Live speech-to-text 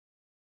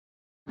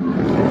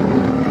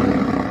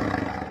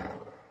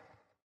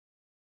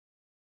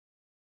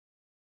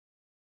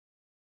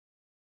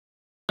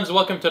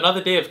Welcome to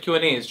another day of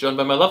Q&As, joined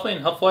by my lovely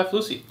and helpful wife,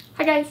 Lucie.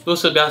 Hi guys.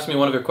 Lucie will be asking me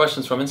one of your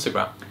questions from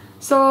Instagram.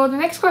 So the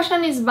next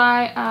question is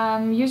by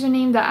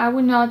username that I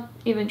would not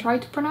even try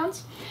to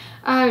pronounce.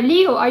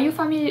 Leo, are you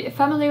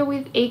familiar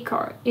with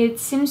AICAR? It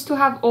seems to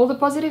have all the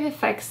positive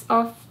effects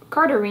of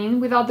cardarine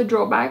without the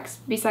drawbacks,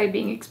 besides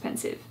being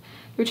expensive.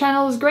 Your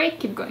channel is great,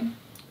 keep going.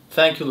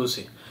 Thank you,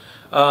 Lucie.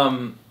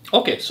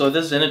 Okay, so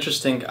this is an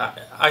interesting...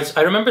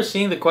 I remember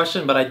seeing the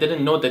question, but I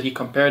didn't know that he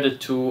compared it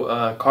to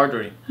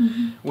cardarine,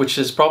 which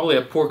is probably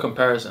a poor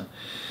comparison.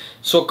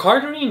 So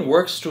cardarine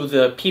works through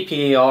the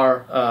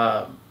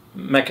PPAR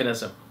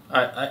mechanism.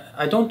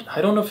 I don't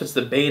know if it's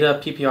the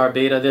beta, PPAR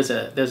beta.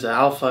 There's a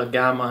alpha,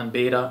 gamma, and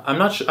beta. I'm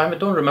not sure. I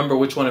don't remember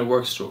which one it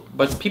works through.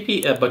 But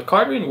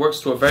cardarine works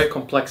through a very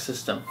complex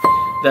system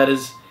that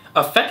is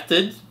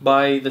affected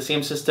by the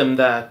same system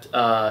that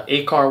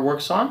AICAR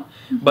works on,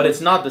 but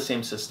it's not the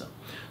same system.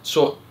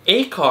 So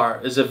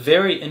AICAR is a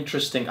very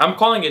interesting, I'm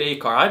calling it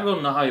AICAR, I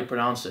don't know how you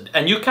pronounce it.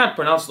 And you can't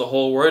pronounce the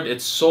whole word,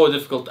 it's so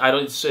difficult, I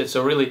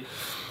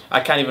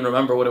can't even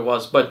remember what it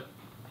was. But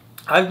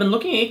I've been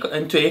looking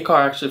into AICAR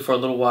actually for a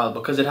little while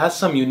because it has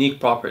some unique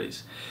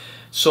properties.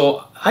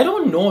 So I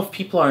don't know if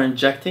people are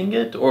injecting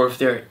it or if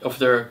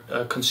they're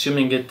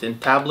consuming it in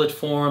tablet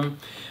form.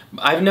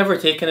 I've never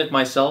taken it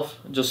myself,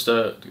 just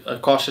a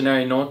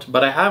cautionary note,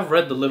 but I have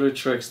read the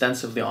literature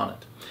extensively on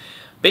it.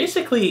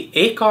 Basically,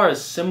 AICAR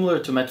is similar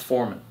to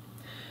metformin.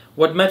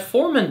 What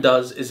metformin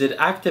does is it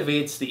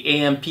activates the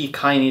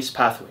AMP-kinase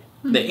pathway.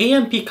 The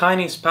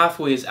AMP-kinase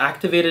pathway is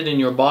activated in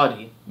your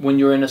body when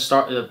you're in a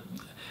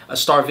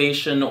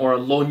starvation or a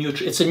low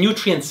nutrient. It's a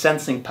nutrient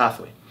sensing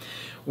pathway.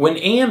 When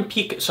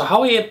so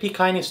how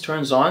AMP-kinase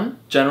turns on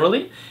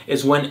generally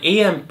is when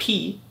AMP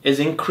is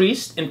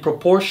increased in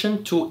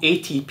proportion to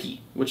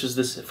ATP, which is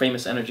this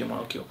famous energy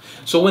molecule.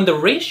 So when the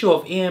ratio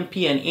of AMP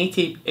and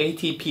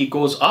ATP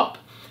goes up,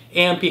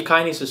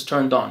 AMP-kinase is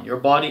turned on. Your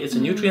body, it's a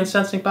nutrient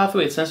sensing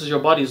pathway. It senses your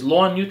body is low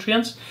on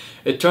nutrients.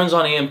 It turns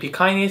on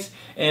AMP-kinase.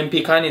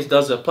 AMP-kinase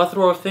does a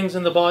plethora of things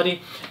in the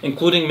body,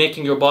 including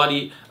making your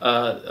body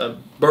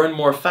burn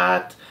more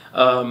fat,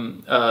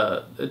 burn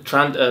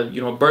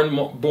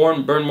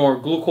more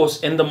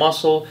glucose in the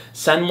muscle,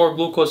 send more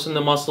glucose in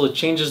the muscle. It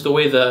changes the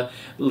way the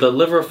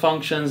liver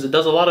functions. It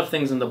does a lot of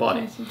things in the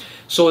body.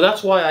 So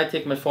that's why I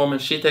take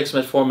metformin. She takes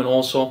metformin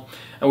also,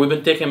 and we've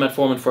been taking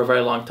metformin for a very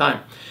long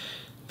time.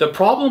 The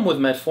problem with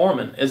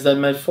metformin is that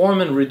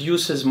metformin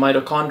reduces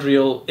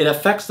mitochondrial, it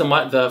affects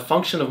the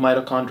function of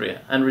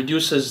mitochondria and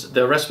reduces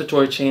the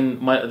respiratory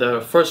chain,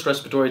 the first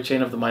respiratory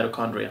chain of the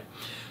mitochondria.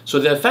 So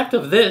the effect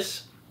of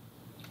this,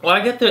 well, I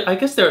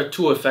guess there are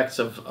two effects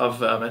of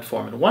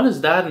metformin. One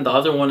is that, and the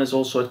other one is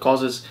also it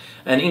causes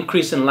an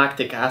increase in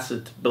lactic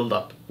acid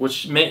buildup,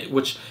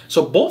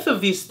 so both of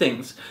these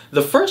things,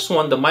 the first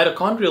one, the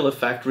mitochondrial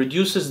effect,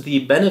 reduces the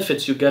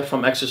benefits you get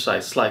from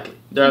exercise slightly.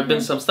 There have been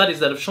some studies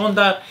that have shown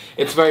that.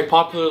 It's very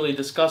popularly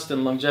discussed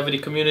in longevity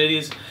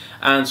communities,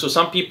 and so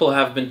some people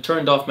have been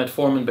turned off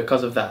metformin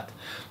because of that.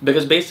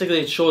 Because basically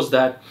it shows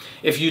that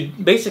it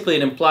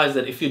implies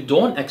that if you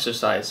don't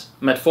exercise,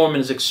 metformin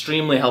is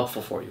extremely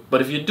helpful for you.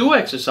 But if you do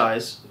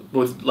exercise,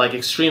 with like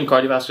extreme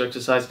cardiovascular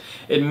exercise,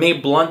 it may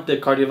blunt the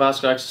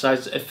cardiovascular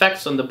exercise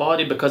effects on the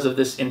body because of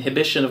this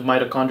inhibition of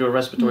mitochondrial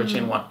respiratory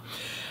chain 1.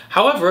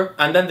 However,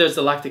 and then there's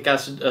the lactic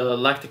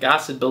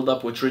acid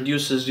buildup, which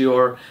reduces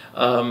your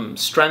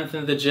strength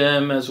in the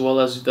gym as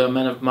well as the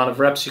amount of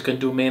reps you can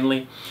do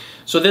mainly.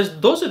 So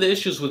those are the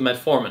issues with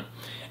metformin.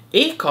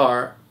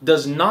 AICAR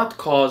does not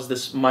cause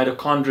this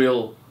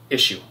mitochondrial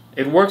issue.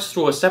 It works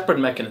through a separate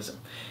mechanism.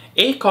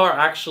 AICAR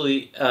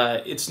actually,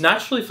 it's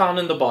naturally found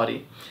in the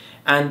body,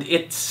 and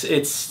it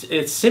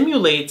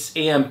simulates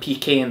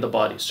AMPK in the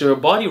body. So your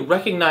body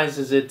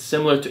recognizes it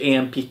similar to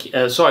AMPK.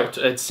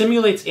 It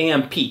simulates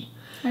AMP.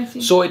 I see.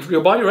 So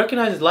your body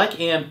recognizes it like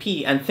AMP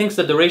and thinks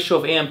that the ratio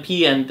of AMP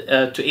and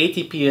to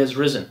ATP has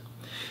risen.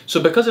 So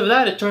because of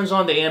that, it turns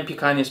on the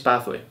AMP-kinase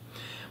pathway.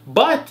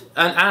 But,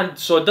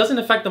 so it doesn't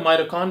affect the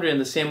mitochondria in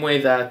the same way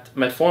that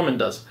metformin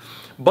does.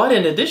 But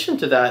in addition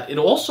to that, it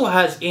also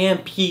has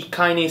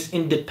AMP-kinase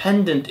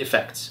independent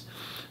effects.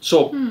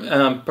 So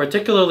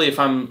particularly if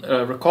I'm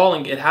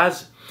recalling,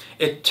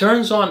 it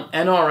turns on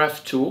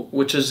NRF2,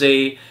 which is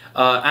a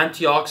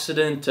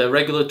antioxidant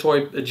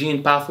regulatory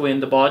gene pathway in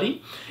the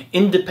body,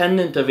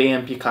 independent of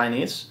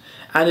AMP-kinase.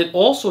 And it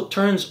also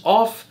turns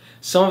off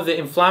some of the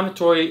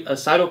inflammatory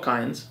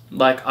cytokines,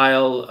 like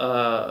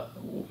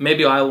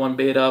maybe IL-1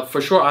 beta, for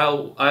sure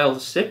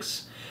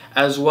IL-6,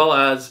 as well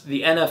as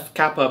the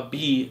NF-kappa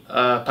B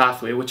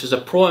pathway, which is a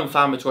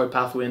pro-inflammatory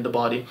pathway in the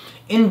body,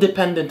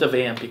 independent of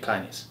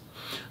AMP-kinase.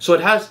 So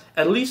it has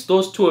at least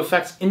those two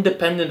effects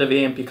independent of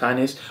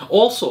AMP-kinase.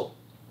 Also,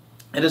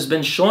 it has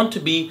been shown to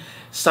be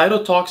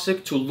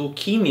cytotoxic to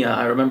leukemia.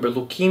 I remember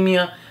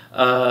leukemia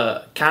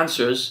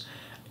cancers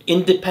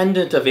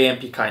independent of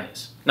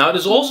AMP-kinase. Now it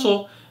is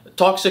also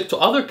toxic to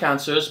other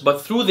cancers,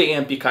 but through the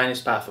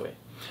AMP-kinase pathway.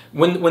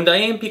 When the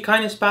AMP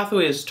kinase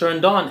pathway is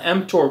turned on,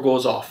 mTOR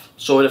goes off.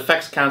 So it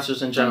affects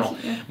cancers in general.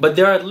 But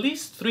there are at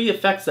least 3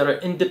 effects that are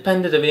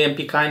independent of AMP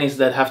kinase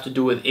that have to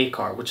do with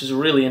AICAR, which is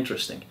really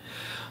interesting.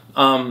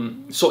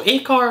 So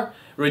AICAR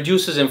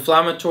reduces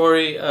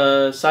inflammatory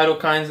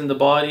cytokines in the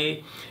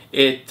body.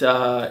 It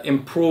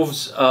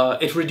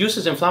it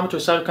reduces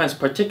inflammatory cytokines,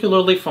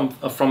 particularly from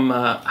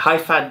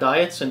high-fat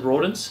diets in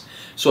rodents.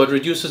 So it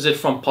reduces it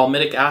from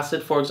palmitic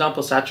acid, for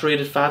example,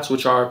 saturated fats,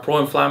 which are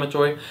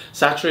pro-inflammatory.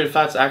 Saturated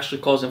fats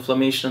actually cause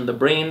inflammation in the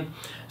brain.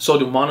 So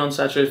do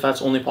monounsaturated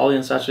fats, only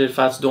polyunsaturated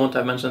fats don't.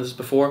 I mentioned this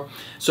before.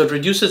 So it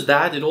reduces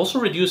that. It also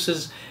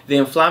reduces the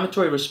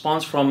inflammatory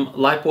response from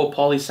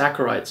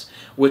lipopolysaccharides,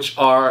 which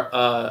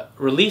are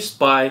released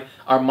by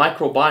our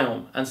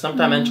microbiome and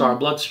sometimes enter our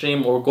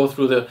bloodstream or go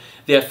through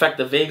they affect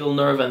the vagal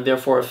nerve and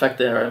therefore affect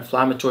their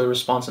inflammatory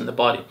response in the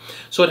body.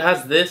 So it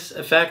has this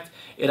effect.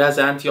 It has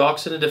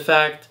antioxidant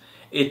effect.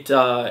 It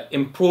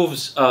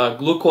improves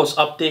glucose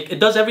uptake. It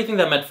does everything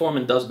that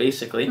metformin does,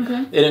 basically.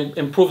 It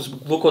improves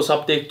glucose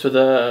uptake to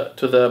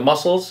the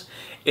muscles.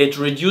 It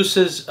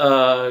reduces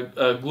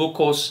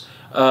glucose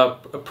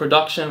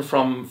production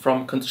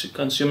from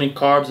consuming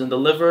carbs in the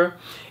liver.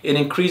 It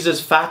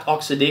increases fat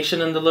oxidation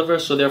in the liver,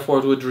 so therefore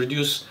it would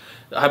reduce,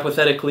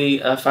 hypothetically,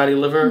 fatty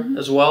liver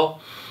as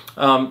well.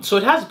 So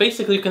it has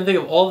basically, you can think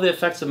of all the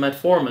effects of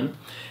metformin.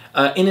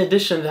 In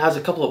addition, it has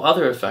a couple of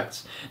other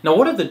effects. Now,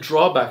 what are the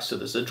drawbacks to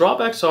this? The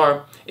drawbacks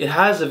are it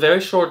has a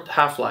very short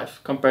half-life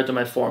compared to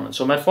metformin.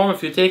 So metformin,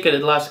 if you take it,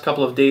 it lasts a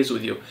couple of days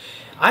with you.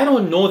 I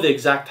don't know the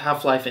exact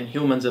half-life in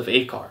humans of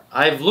AICAR.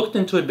 I've looked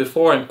into it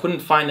before and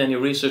couldn't find any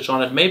research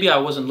on it. Maybe I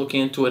wasn't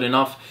looking into it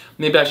enough.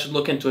 Maybe I should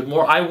look into it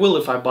more. I will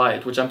if I buy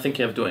it, which I'm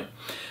thinking of doing.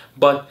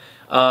 But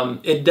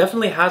it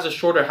definitely has a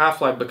shorter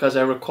half-life because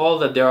I recall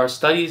that there are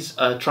studies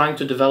trying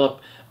to develop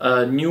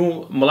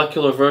new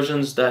molecular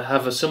versions that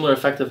have a similar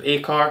effect of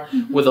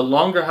AICAR with a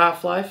longer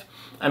half-life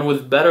and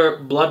with better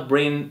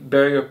blood-brain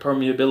barrier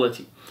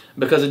permeability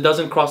because it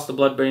doesn't cross the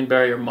blood-brain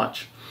barrier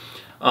much.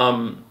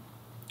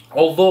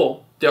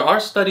 Although there are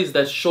studies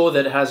that show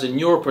that it has a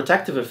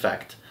neuroprotective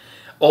effect,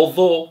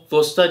 although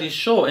those studies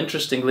show,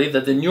 interestingly,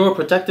 that the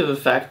neuroprotective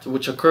effect,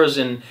 which occurs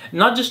in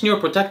not just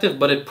neuroprotective,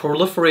 but it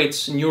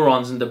proliferates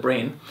neurons in the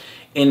brain,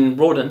 in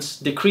rodents,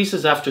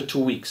 decreases after 2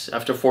 weeks,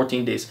 after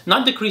 14 days.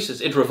 Not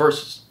decreases, it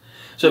reverses.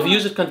 So if you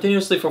use it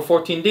continuously for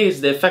 14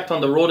 days, the effect on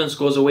the rodents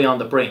goes away on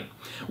the brain,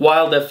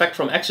 while the effect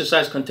from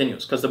exercise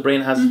continues, because the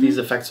brain has these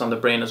effects on the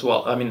brain as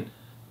well. I mean,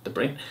 the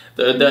brain?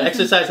 The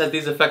exercise has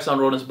these effects on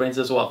rodents' brains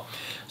as well.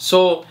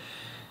 So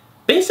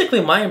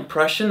basically my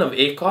impression of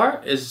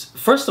AICAR is,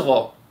 first of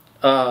all,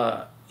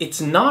 it's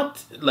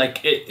not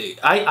like,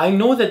 I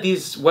know that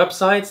these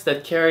websites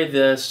that carry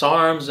the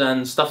SARMs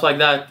and stuff like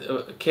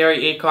that carry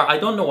AICAR. I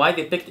don't know why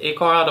they picked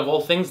AICAR out of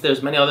all things.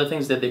 There's many other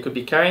things that they could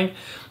be carrying.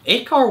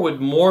 AICAR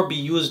would more be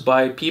used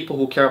by people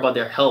who care about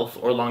their health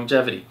or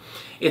longevity.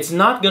 It's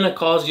not going to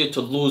cause you to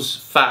lose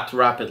fat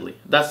rapidly.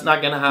 That's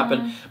not going to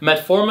happen.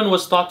 Metformin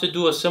was thought to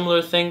do a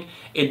similar thing.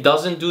 It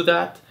doesn't do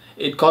that.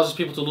 It causes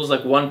people to lose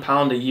like 1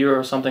 pound a year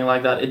or something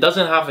like that. It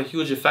doesn't have a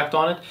huge effect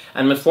on it,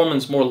 and metformin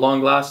is more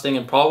long-lasting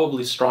and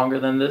probably stronger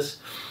than this.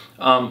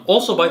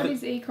 Also, what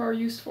is AICAR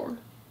used for?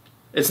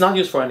 It's not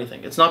used for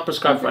anything. It's not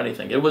prescribed for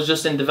anything. It was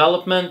just in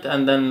development,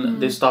 and then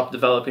they stopped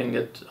developing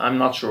it. I'm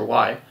not sure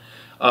why.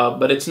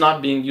 But it's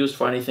not being used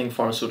for anything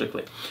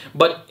pharmaceutically.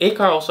 But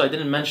AICAR also, I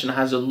didn't mention,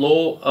 has a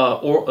low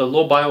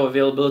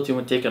bioavailability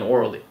when taken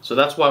orally. So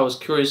that's why I was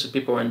curious if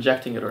people were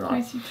injecting it or not.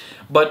 I see.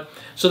 But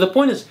so the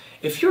point is,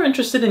 if you're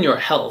interested in your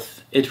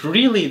health, it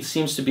really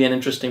seems to be an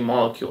interesting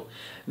molecule.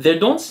 There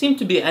don't seem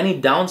to be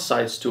any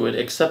downsides to it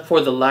except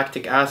for the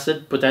lactic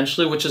acid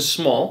potentially, which is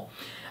small,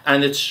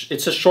 and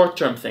it's a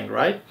short-term thing,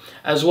 right?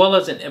 As well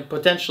as a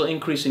potential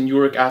increase in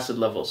uric acid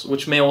levels,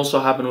 which may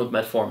also happen with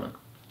metformin.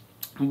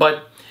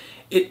 But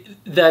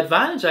the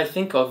advantage, I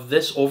think, of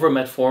this over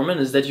metformin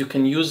is that you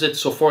can use it.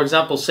 So, for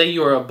example, say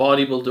you're a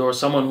bodybuilder or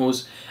someone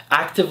who's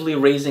actively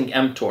raising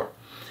mTOR.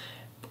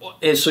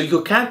 So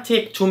you can't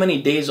take too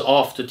many days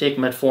off to take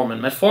metformin.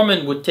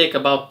 Metformin would take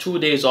about 2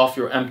 days off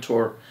your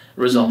mTOR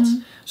results.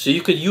 So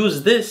you could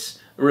use this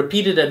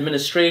repeated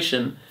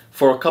administration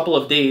for a couple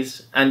of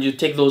days and you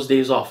take those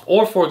days off.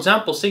 Or, for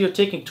example, say you're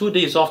taking 2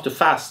 days off to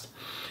fast,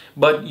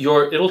 but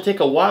it'll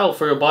take a while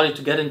for your body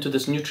to get into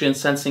this nutrient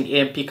sensing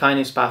AMP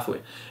kinase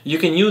pathway. You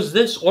can use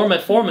this or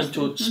metformin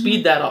to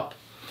speed that up.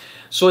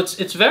 So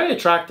it's very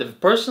attractive.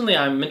 Personally,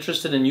 I'm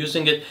interested in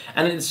using it,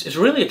 and it's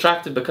really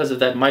attractive because of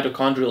that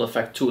mitochondrial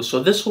effect too.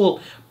 So this will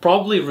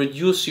probably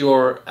reduce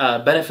your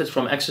benefits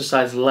from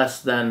exercise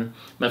less than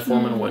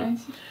metformin would.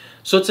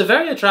 So it's a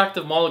very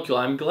attractive molecule.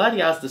 I'm glad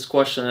he asked this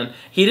question, and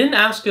he didn't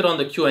ask it on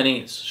the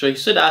Q&As. So he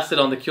should ask it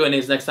on the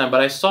Q&As next time, but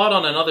I saw it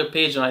on another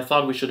page and I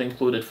thought we should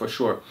include it for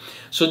sure.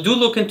 So do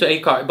look into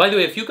AICAR. By the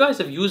way, if you guys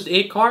have used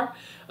AICAR,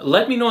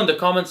 Let me know in the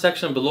comment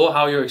section below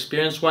how your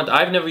experience went.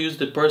 I've never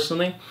used it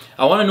personally.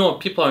 I want to know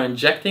if people are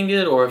injecting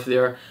it or if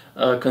they're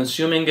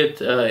consuming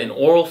it in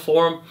oral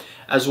form,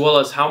 as well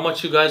as how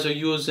much you guys are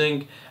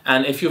using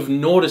and if you've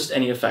noticed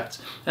any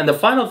effects. And the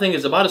final thing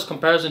is about its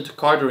comparison to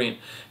cardarine.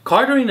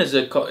 Cardarine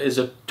is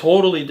a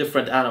totally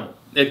different animal.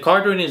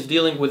 Cardarine is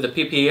dealing with the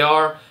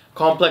PPAR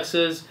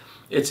complexes.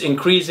 It's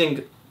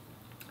increasing.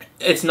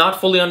 It's not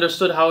fully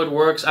understood how it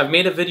works. I've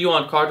made a video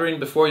on cardarine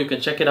before. You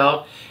can check it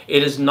out.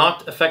 It is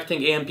not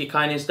affecting AMP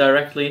kinase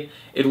directly.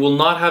 It will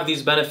not have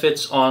these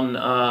benefits on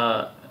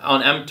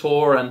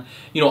mTOR. And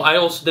I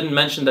also didn't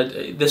mention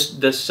that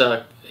this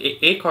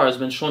AICAR has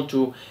been shown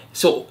to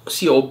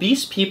see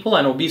obese people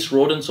and obese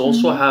rodents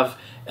also have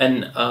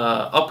an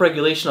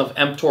upregulation of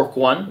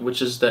mTORC1,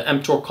 which is the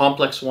mTOR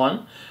complex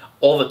 1,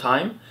 all the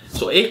time.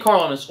 So AICAR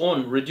on its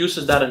own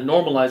reduces that and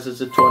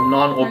normalizes it to a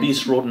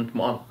non-obese rodent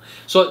model.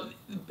 So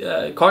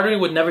cardarine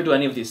would never do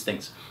any of these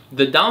things.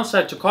 The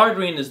downside to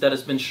cardarine is that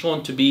it's been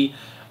shown to be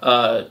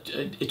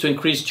to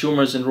increase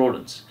tumors in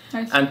rodents.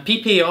 And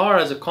PPAR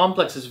as a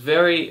complex is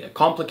very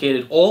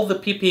complicated. All the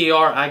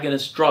PPAR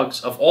agonist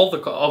drugs of all the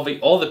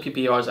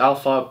PPARs,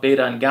 alpha,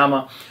 beta, and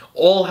gamma,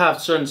 all have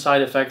certain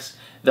side effects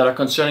that are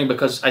concerning,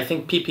 because I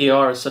think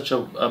PPAR is such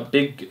a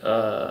big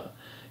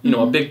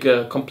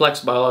complex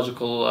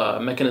biological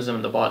mechanism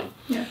in the body.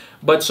 Yeah.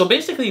 But so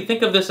basically,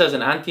 think of this as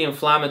an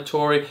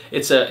anti-inflammatory.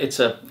 It's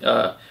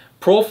a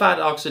pro-fat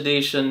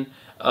oxidation.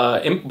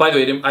 By the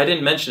way, I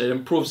didn't mention it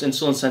improves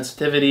insulin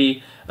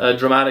sensitivity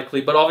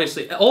dramatically. But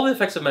obviously, all the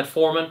effects of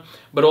metformin,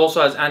 but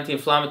also has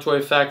anti-inflammatory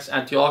effects,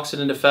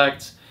 antioxidant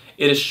effects.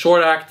 It is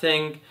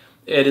short-acting.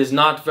 It is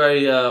not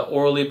very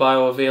orally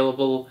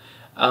bioavailable.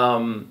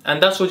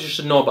 And that's what you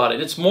should know about it.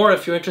 It's more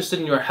if you're interested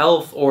in your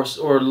health or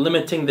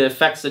limiting the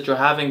effects that you're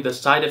having, the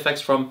side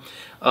effects from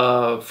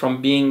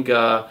being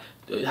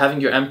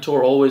having your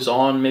mTOR always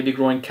on, maybe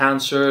growing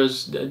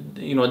cancers,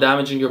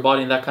 damaging your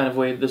body in that kind of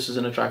way. This is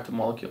an attractive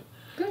molecule.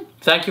 Good.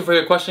 Thank you for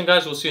your question,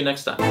 guys. We'll see you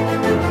next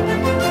time.